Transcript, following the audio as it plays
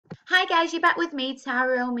guys, you're back with me,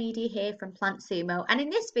 Tara Media here from Plant Sumo, and in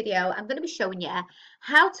this video I'm going to be showing you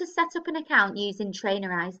how to set up an account using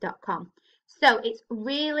trainerize.com. So it's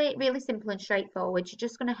really simple and straightforward. You're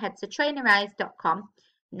just going to head to trainerize.com,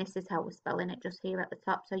 and this is how we're spelling it just here at the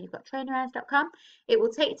top. So you've got trainerize.com. It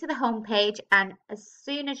will take you to the home page, and as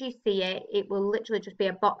soon as you see it, it will literally just be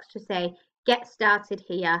a box to say get started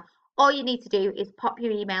here. All you need to do is pop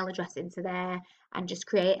your email address into there and just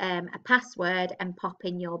create a password and pop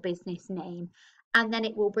in your business name, and then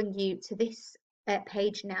it will bring you to this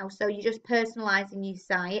page now. So you're just personalizing your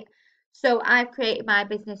site. So I've created my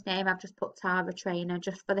business name. I've just put Tara Trainer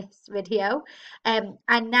just for this video, and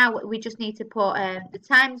now we just need to put the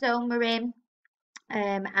time zone we're in,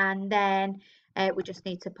 and then we just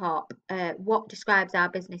need to pop what describes our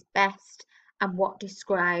business best and what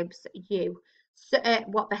describes you. So,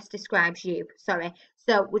 what best describes you, sorry.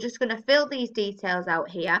 So we're just going to fill these details out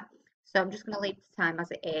here. So I'm just going to leave the time as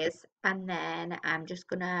it is, and then I'm just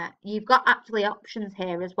going to, you've got actually options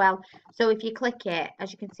here as well. So if you click it,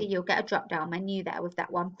 as you can see, you'll get a drop down menu there with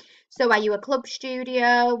that one. So are you a club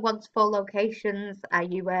studio, 1 to 4 locations? Are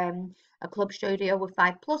you a club studio with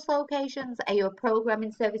 5+ locations? Are you a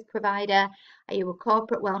programming service provider? Are you a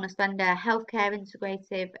corporate wellness vendor, healthcare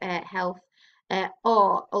integrative health,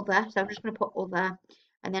 or other? So I'm just going to put other,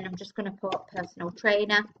 and then I'm just going to put personal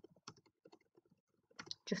trainer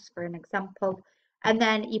just for an example, and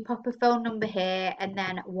then you pop a phone number here, and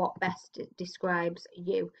then what best describes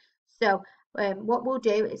you. So what we'll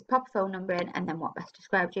do is pop a phone number in, and then what best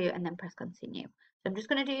describes you, and then press continue. So I'm just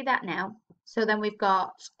going to do that now. So then we've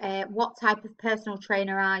got what type of personal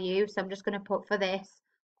trainer are you? So I'm just going to put for this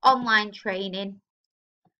online training,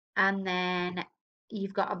 and then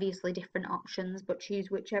you've got obviously different options, but choose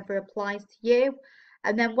whichever applies to you.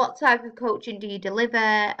 And then what type of coaching do you deliver?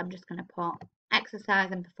 I'm just going to put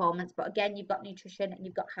exercise and performance, but again, you've got nutrition and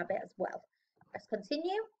you've got habit as well. Let's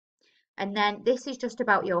continue. And then this is just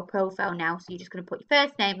about your profile now. So you're just going to put your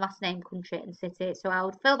first name, last name, country and city. So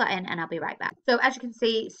I'll fill that in and I'll be right back. So as you can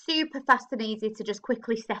see, super fast and easy to just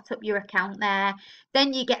quickly set up your account there.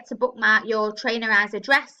 Then you get to bookmark your Trainerize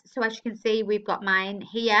address. So as you can see, we've got mine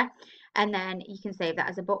here, and then you can save that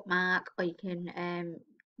as a bookmark, or you can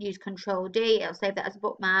use Control-D. It'll save that as a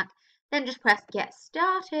bookmark. Then just press get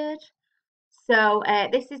started. So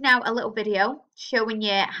this is now a little video showing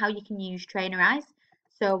you how you can use Trainerize.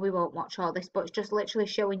 So we won't watch all this, but it's just literally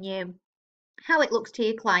showing you how it looks to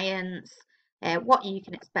your clients, what you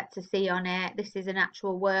can expect to see on it. This is an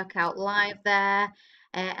actual workout live there,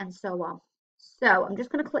 and so on. So I'm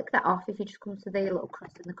just going to click that off. If you just come to the little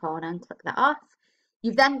cross in the corner and click that off.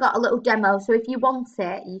 You've then got a little demo. So if you want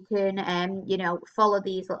it, you can, you know, follow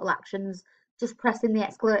these little actions. Just pressing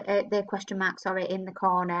the question mark, sorry, in the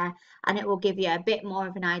corner, and it will give you a bit more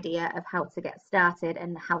of an idea of how to get started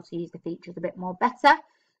and how to use the features a bit more better.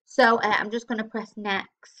 So I'm just going to press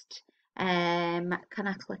next. Can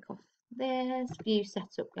I click off this? View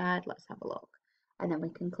setup guide. Let's have a look, and then we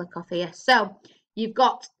can click off here. So you've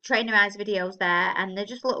got Trainerize videos there, and they're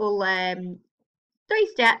just little 3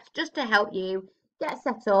 steps just to help you get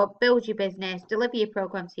set up, build your business, deliver your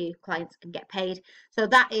program to your clients and get paid. So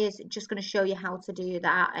that is just going to show you how to do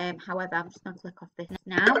that. However, I'm just going to click off this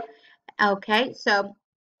now. Okay, so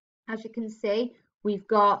as you can see, we've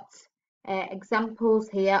got examples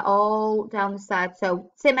here all down the side.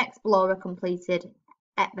 So Sim Explorer completed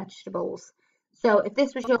at vegetables. So if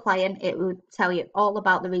this was your client, it would tell you all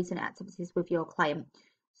about the recent activities with your client.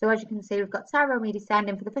 So as you can see, we've got Tara Media signed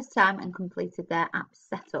in for the first time and completed their app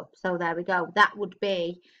setup. So there we go. That would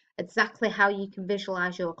be exactly how you can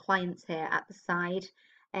visualize your clients here at the side.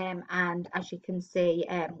 And as you can see,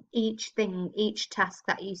 each task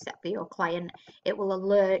that you set for your client, it will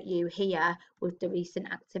alert you here with the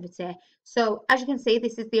recent activity. So as you can see,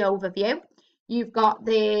 this is the overview. You've got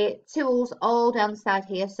the tools all down the side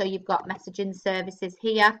here. So you've got messaging services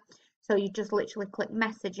here. So you just literally click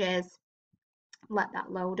messages, let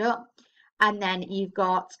that load up, and then you've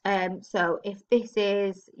got so if this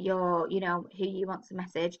is your, you know, who you want to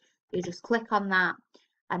message, you just click on that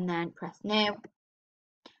and then press new,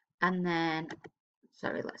 and then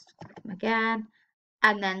sorry, let's click them again,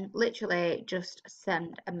 and then literally just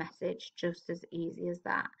send a message, just as easy as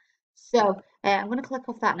that. So I'm going to click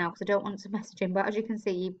off that now because I don't want to message him, but as you can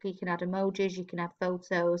see, you can add emojis, you can add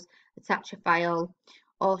photos, attach a file,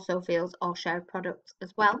 also fields, or share products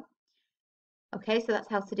as well. Okay, so that's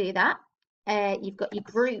how to do that. You've got your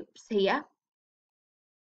groups here.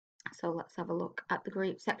 So let's have a look at the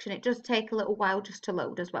group section. It does take a little while just to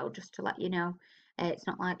load as well, just to let you know. It's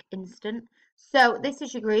not like instant. So this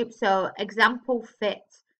is your group. So example fit.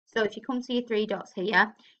 So if you come to your 3 dots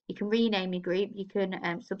here, You can rename your group. You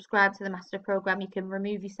can subscribe to the master program. You can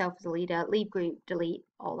remove yourself as a leader, leave group, delete,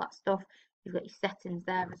 all that stuff. You've got your settings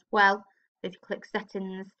there as well. So if you click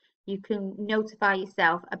settings, you can notify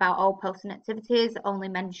yourself about all posts and activities, only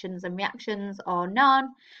mentions and reactions or none.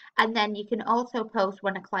 And then you can also post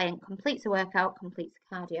when a client completes a workout, completes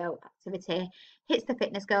a cardio activity, hits the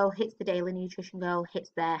fitness goal, hits the daily nutrition goal,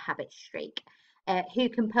 hits their habit streak. Who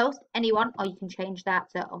can post? Anyone, or you can change that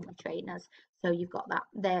to only trainers. So you've got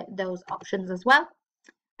those options as well.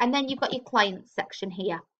 And then you've got your clients section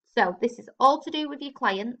here. So this is all to do with your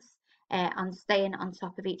clients and staying on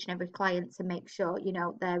top of each and every client to make sure, you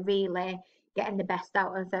know, they're really getting the best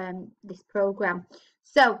out of this program.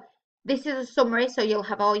 So this is a summary, so you'll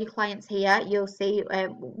have all your clients here. You'll see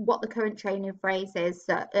what the current training phase is.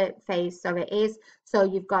 So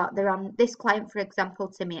you've got, they're on this client, for example,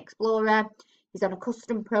 Timmy Explorer. He's on a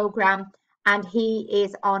custom program and he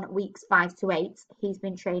is on weeks 5 to 8. He's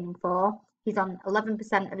been training for. He's on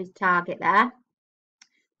 11% of his target there.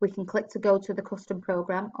 We can click to go to the custom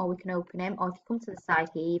program, or we can open him. Or if you come to the side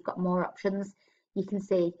here, you've got more options. You can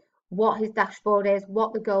see what his dashboard is,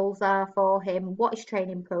 what the goals are for him, what his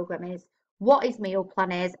training program is, what his meal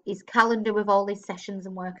plan is, his calendar with all his sessions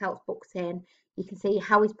and workouts booked in. You can see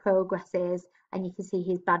how his progress is, and you can see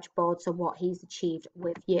his badge board, so what he's achieved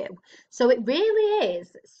with you. So it really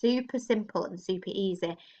is super simple and super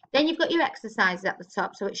easy. Then you've got your exercises at the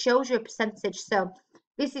top, so it shows you a percentage. So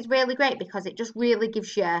this is really great because it just really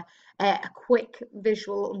gives you a quick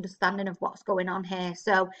visual understanding of what's going on here.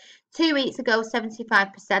 So 2 weeks ago,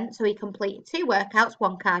 75%. So he completed 2 workouts,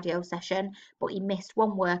 1 cardio session, but he missed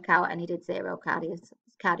 1 workout and he did 0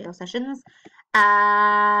 cardio sessions.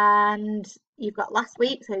 And you've got last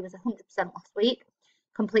week, so he was 100% last week,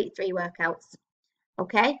 completed 3 workouts.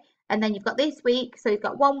 Okay. And then you've got this week, so he's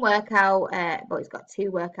got 1 workout, but he's got 2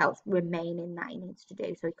 workouts remaining that he needs to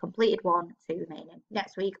do. So he completed 1, 2 remaining.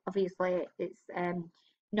 Next week, obviously, it's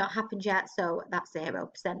not happened yet, so that's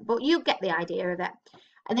 0%. But you get the idea of it.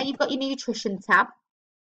 And then you've got your nutrition tab.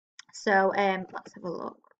 So let's have a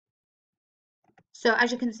look. So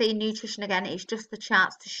as you can see, nutrition again is just the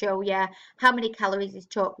charts to show you how many calories he's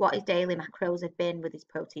took, what his daily macros have been with his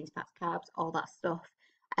proteins, fats, carbs, all that stuff.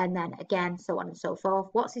 And then again, so on and so forth.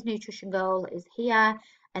 What's his nutrition goal is here,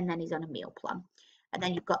 and then he's on a meal plan. And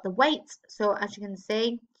then you've got the weight. So as you can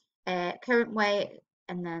see, current weight,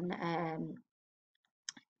 and then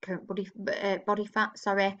current body fat.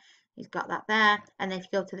 Sorry, he's got that there. And then if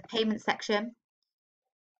you go to the payment section,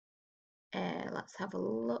 let's have a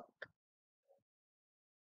look.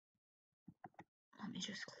 Let me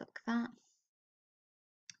just click that.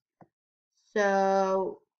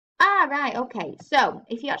 So, right, okay. So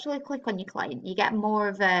if you actually click on your client, you get more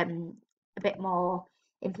of a bit more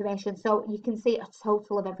information. So you can see a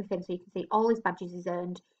total of everything. So you can see all his badges he's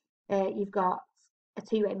earned. You've got a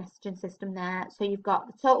 2-way messaging system there. So you've got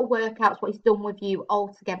the total workouts, what he's done with you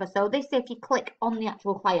all together. So this, if you click on the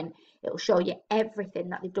actual client, it'll show you everything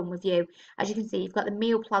that they've done with you. As you can see, you've got the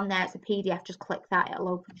meal plan there. It's a PDF. Just click that. It'll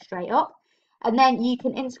open straight up. And then you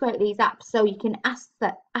can integrate these apps, so you can ask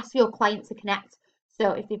your client to connect.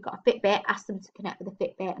 So if you've got a Fitbit, ask them to connect with a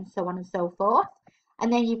Fitbit, and so on and so forth.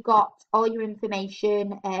 And then you've got all your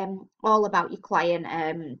information, all about your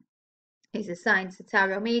client. He's assigned to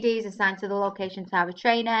Tara Media, he's assigned to the location Tara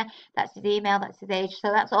Trainer. That's his email, that's his age.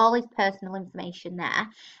 So that's all his personal information there.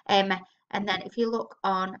 And then if you look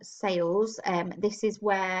on sales, this is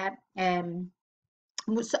where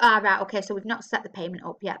right, okay, so we've not set the payment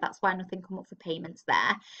up yet. That's why nothing come up for payments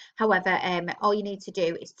there. However, all you need to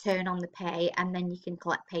do is turn on the pay, and then you can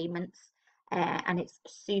collect payments. And it's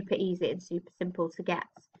super easy and super simple to get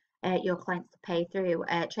your clients to pay through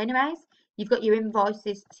Trainerize. You've got your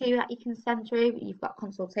invoices too that you can send through. You've got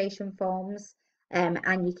consultation forms,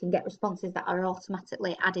 and you can get responses that are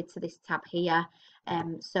automatically added to this tab here.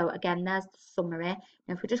 So again, there's the summary.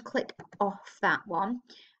 Now if we just click off that one,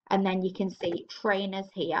 and then you can see trainers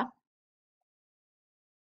here.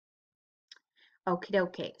 Okie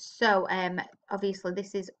dokie. So obviously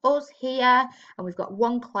this is us here, and we've got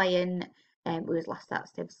 1 client who was last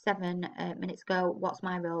active 7 minutes ago. What's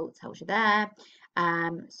my role? It tells you there.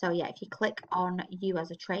 So yeah, if you click on you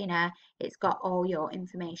as a trainer, it's got all your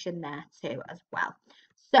information there too as well.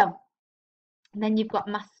 So then you've got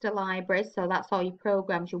master libraries. So that's all your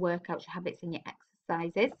programs, your workouts, your habits, and your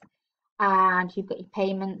exercises. And you've got your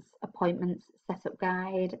payments, appointments, setup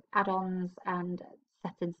guide, add-ons, and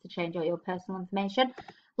settings to change all your personal information.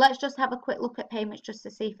 Let's just have a quick look at payments just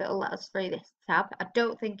to see if it'll let us through this tab. I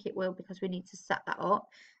don't think it will, because we need to set that up.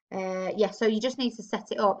 Yeah, so you just need to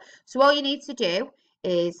set it up. So all you need to do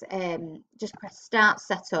is just press start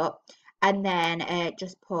setup, and then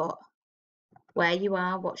just put where you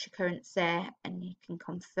are, what's your currency, and you can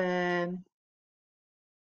confirm.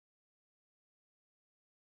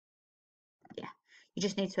 Yeah, you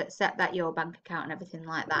just need to accept that your bank account and everything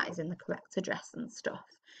like that is in the correct address and stuff.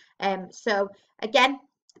 So again,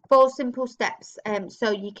 4 simple steps.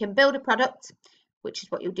 So you can build a product, which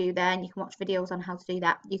is what you'll do there, and you can watch videos on how to do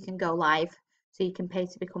that. You can go live, so you can pay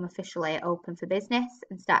to become officially open for business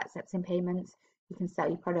and start accepting payments. You can sell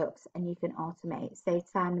your products, and you can automate, save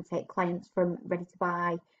time and take clients from ready to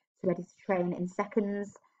buy to ready to train in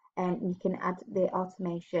seconds. And you can add the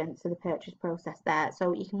automation to the purchase process there.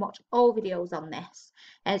 So you can watch all videos on this.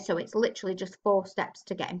 So it's literally just 4 steps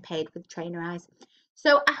to getting paid with Trainerize.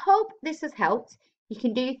 So I hope this has helped. You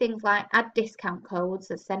can do things like add discount codes,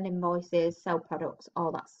 so send invoices, sell products,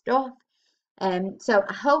 all that stuff. So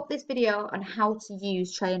I hope this video on how to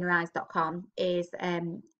use trainerize.com is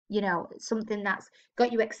you know, something that's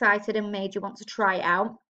got you excited and made you want to try it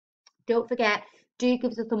out. Don't forget, do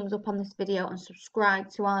give us a thumbs up on this video and subscribe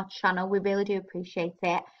to our channel. We really do appreciate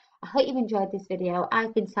it. I hope you've enjoyed this video.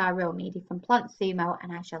 I've been Sarah O'Meady from Plant Sumo,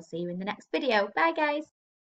 and I shall see you in the next video. Bye guys.